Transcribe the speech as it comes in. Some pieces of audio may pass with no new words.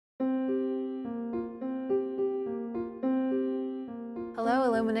Hello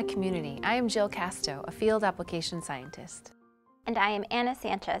Illumina community, I am Jill Castoe, a field application scientist. And I am Anna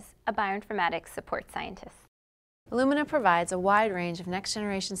Sanchez, a bioinformatics support scientist. Illumina provides a wide range of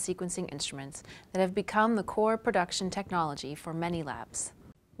next-generation sequencing instruments that have become the core production technology for many labs.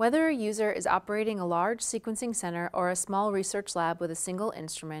 Whether a user is operating a large sequencing center or a small research lab with a single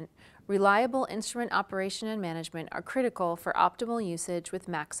instrument, reliable instrument operation and management are critical for optimal usage with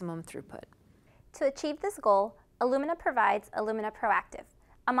maximum throughput. To achieve this goal, Illumina provides Illumina Proactive,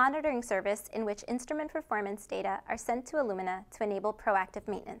 a monitoring service in which instrument performance data are sent to Illumina to enable proactive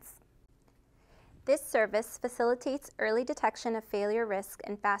maintenance. This service facilitates early detection of failure risk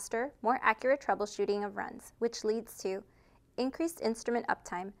and faster, more accurate troubleshooting of runs, which leads to increased instrument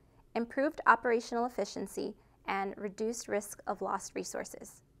uptime, improved operational efficiency, and reduced risk of lost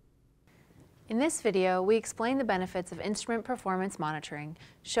resources. In this video, we explain the benefits of instrument performance monitoring,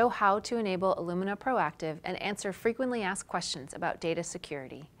 show how to enable Illumina Proactive, and answer frequently asked questions about data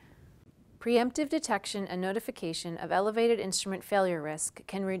security. Preemptive detection and notification of elevated instrument failure risk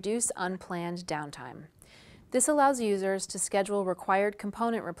can reduce unplanned downtime. This allows users to schedule required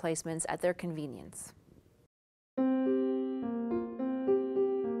component replacements at their convenience.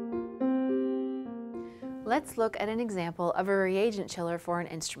 Let's look at an example of a reagent chiller for an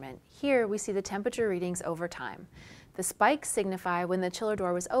instrument. Here we see the temperature readings over time. The spikes signify when the chiller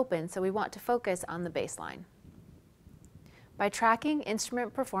door was open, so we want to focus on the baseline. By tracking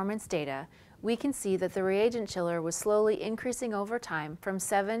instrument performance data, we can see that the reagent chiller was slowly increasing over time from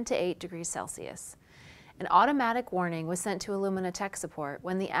 7 to 8 degrees Celsius. An automatic warning was sent to Illumina tech support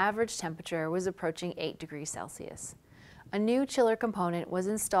when the average temperature was approaching 8 degrees Celsius. A new chiller component was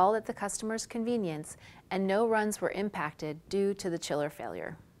installed at the customer's convenience and no runs were impacted due to the chiller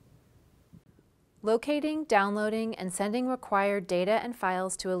failure. Locating, downloading, and sending required data and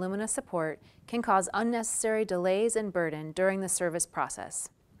files to Illumina support can cause unnecessary delays and burden during the service process.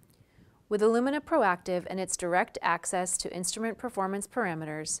 With Illumina Proactive and its direct access to instrument performance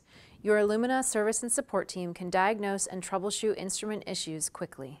parameters, your Illumina service and support team can diagnose and troubleshoot instrument issues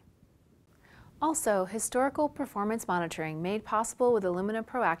quickly. Also, historical performance monitoring made possible with Illumina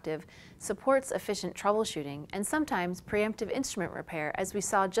Proactive supports efficient troubleshooting and sometimes preemptive instrument repair, as we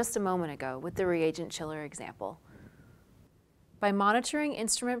saw just a moment ago with the reagent chiller example. By monitoring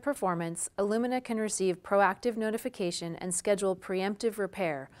instrument performance, Illumina can receive proactive notification and schedule preemptive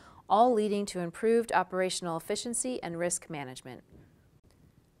repair, all leading to improved operational efficiency and risk management.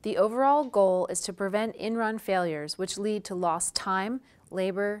 The overall goal is to prevent in-run failures which lead to lost time,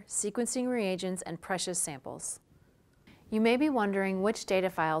 labor, sequencing reagents, and precious samples. You may be wondering which data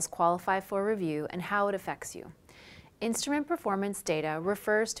files qualify for review and how it affects you. Instrument performance data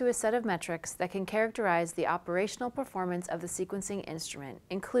refers to a set of metrics that can characterize the operational performance of the sequencing instrument,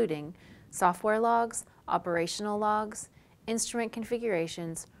 including software logs, operational logs, instrument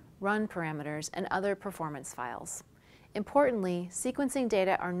configurations, run parameters, and other performance files. Importantly, sequencing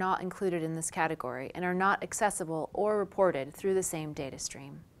data are not included in this category and are not accessible or reported through the same data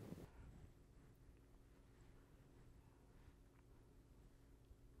stream.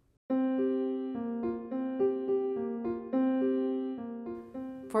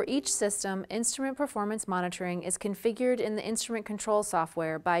 For each system, instrument performance monitoring is configured in the instrument control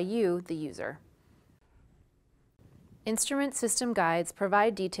software by you, the user. Instrument system guides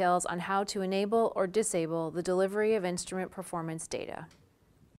provide details on how to enable or disable the delivery of instrument performance data.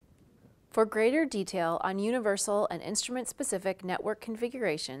 For greater detail on universal and instrument-specific network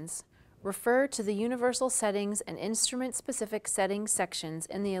configurations, refer to the Universal Settings and Instrument-Specific Settings sections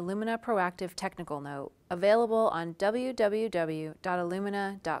in the Illumina Proactive technical note, available on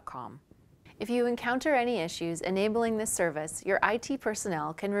www.illumina.com. If you encounter any issues enabling this service, your IT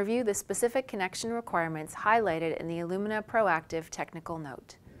personnel can review the specific connection requirements highlighted in the Illumina Proactive technical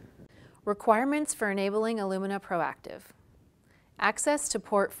note. Requirements for enabling Illumina Proactive: access to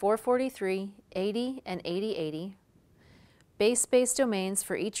port 443, 80, and 8080, base space domains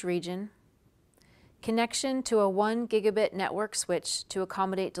for each region, connection to a 1 gigabit network switch to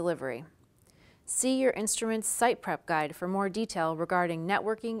accommodate delivery. See your instrument's site prep guide for more detail regarding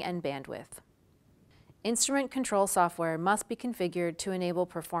networking and bandwidth. Instrument control software must be configured to enable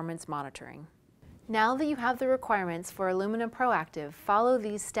performance monitoring. Now that you have the requirements for Illumina Proactive, follow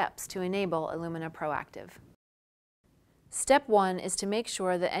these steps to enable Illumina Proactive. Step 1 is to make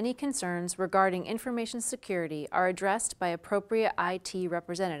sure that any concerns regarding information security are addressed by appropriate IT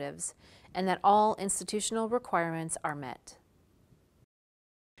representatives and that all institutional requirements are met.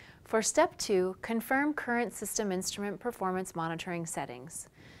 For Step 2, confirm current system instrument performance monitoring settings.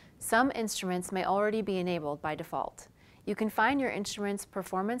 Some instruments may already be enabled by default. You can find your instrument's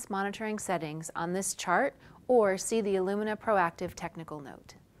performance monitoring settings on this chart or see the Illumina Proactive technical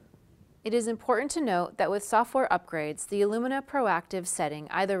note. It is important to note that with software upgrades, the Illumina Proactive setting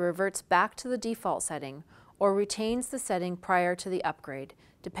either reverts back to the default setting or retains the setting prior to the upgrade,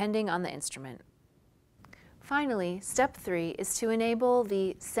 depending on the instrument. Finally, step 3 is to enable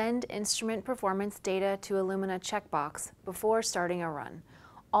the Send Instrument Performance Data to Illumina checkbox before starting a run.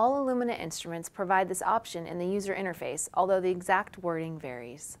 All Illumina instruments provide this option in the user interface, although the exact wording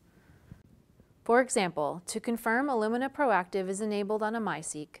varies. For example, to confirm Illumina Proactive is enabled on a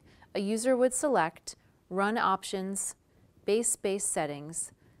MySeq, a user would select Run Options, Base Space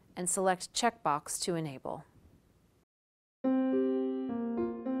Settings, and select Checkbox to enable.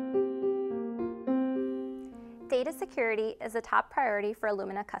 Data security is a top priority for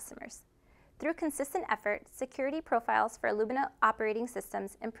Illumina customers. Through consistent effort, security profiles for Illumina operating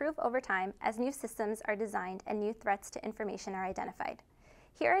systems improve over time as new systems are designed and new threats to information are identified.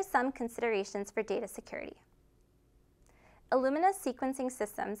 Here are some considerations for data security. Illumina sequencing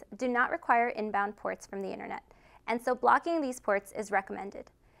systems do not require inbound ports from the internet, and so blocking these ports is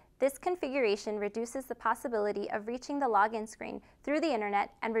recommended. This configuration reduces the possibility of reaching the login screen through the internet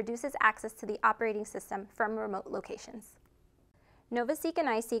and reduces access to the operating system from remote locations. NovaSeq and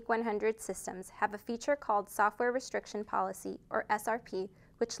iSeq 100 systems have a feature called Software Restriction Policy, or SRP,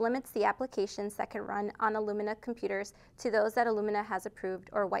 which limits the applications that can run on Illumina computers to those that Illumina has approved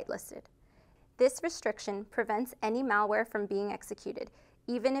or whitelisted. This restriction prevents any malware from being executed,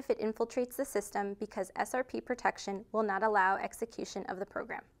 even if it infiltrates the system, because SRP protection will not allow execution of the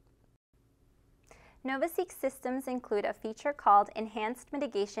program. NovaSeq systems include a feature called Enhanced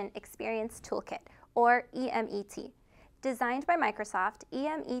Mitigation Experience Toolkit, or EMET. Designed by Microsoft,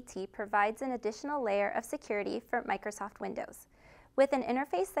 EMET provides an additional layer of security for Microsoft Windows. With an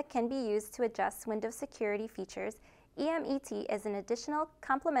interface that can be used to adjust Windows security features, EMET is an additional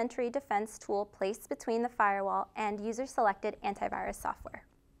complementary defense tool placed between the firewall and user-selected antivirus software.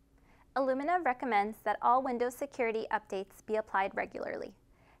 Illumina recommends that all Windows security updates be applied regularly.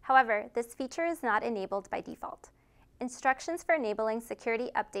 However, this feature is not enabled by default. Instructions for enabling security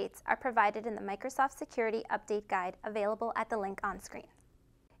updates are provided in the Microsoft Security Update Guide available at the link on screen.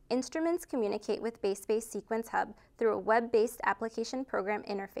 Instruments communicate with Base-Based Sequence Hub through a web-based application program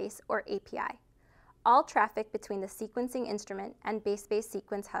interface, or API. All traffic between the sequencing instrument and Base-Based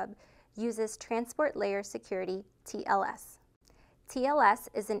Sequence Hub uses Transport Layer Security, TLS. TLS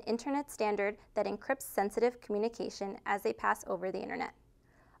is an internet standard that encrypts sensitive communication as they pass over the internet.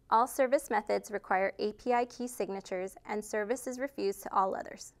 All service methods require API key signatures, and service is refused to all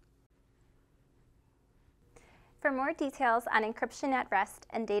others. For more details on encryption at rest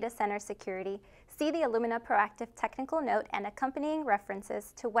and data center security, see the Illumina Proactive technical note and accompanying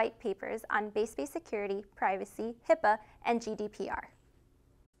references to white papers on base-based security, privacy, HIPAA, and GDPR.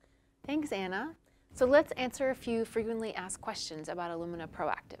 Thanks, Anna. So let's answer a few frequently asked questions about Illumina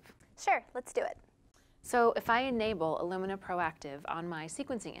Proactive. Sure, let's do it. So if I enable Illumina Proactive on my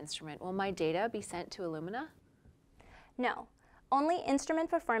sequencing instrument, will my data be sent to Illumina? No, only instrument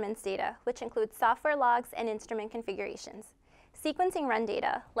performance data, which includes software logs and instrument configurations. Sequencing run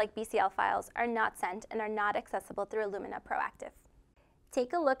data, like BCL files, are not sent and are not accessible through Illumina Proactive.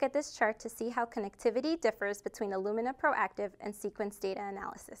 Take a look at this chart to see how connectivity differs between Illumina Proactive and sequence data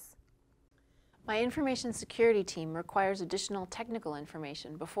analysis. My information security team requires additional technical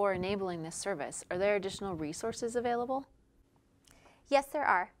information before enabling this service. Are there additional resources available? Yes, there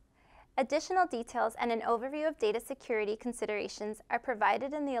are. Additional details and an overview of data security considerations are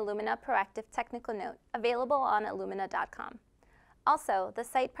provided in the Illumina Proactive technical note, available on illumina.com. Also, the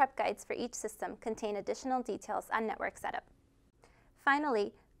site prep guides for each system contain additional details on network setup.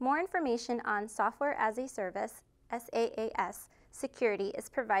 Finally, more information on Software as a Service, SaaS, security is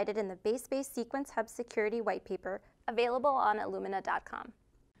provided in the Base-Based Sequence Hub Security White Paper, available on illumina.com.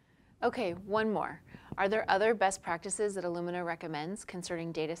 Okay, one more. Are there other best practices that Illumina recommends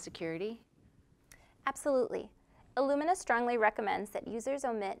concerning data security? Absolutely. Illumina strongly recommends that users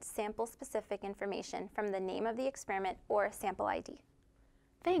omit sample-specific information from the name of the experiment or sample ID.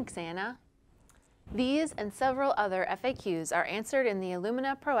 Thanks, Anna. These and several other FAQs are answered in the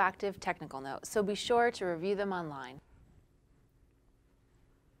Illumina Proactive technical note, so be sure to review them online.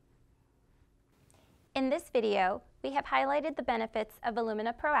 In this video, we have highlighted the benefits of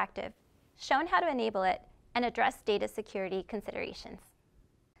Illumina Proactive, shown how to enable it, and addressed data security considerations.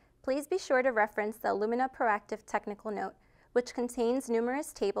 Please be sure to reference the Illumina Proactive technical note, which contains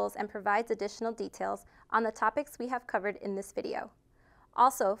numerous tables and provides additional details on the topics we have covered in this video.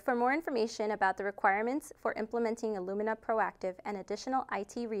 Also, for more information about the requirements for implementing Illumina Proactive and additional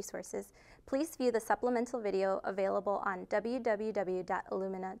IT resources, please view the supplemental video available on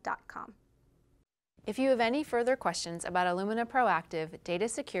www.illumina.com. If you have any further questions about Illumina Proactive, data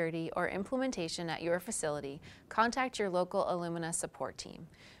security, or implementation at your facility, contact your local Illumina support team.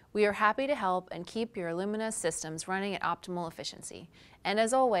 We are happy to help and keep your Illumina systems running at optimal efficiency. And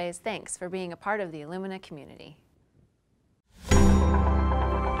as always, thanks for being a part of the Illumina community.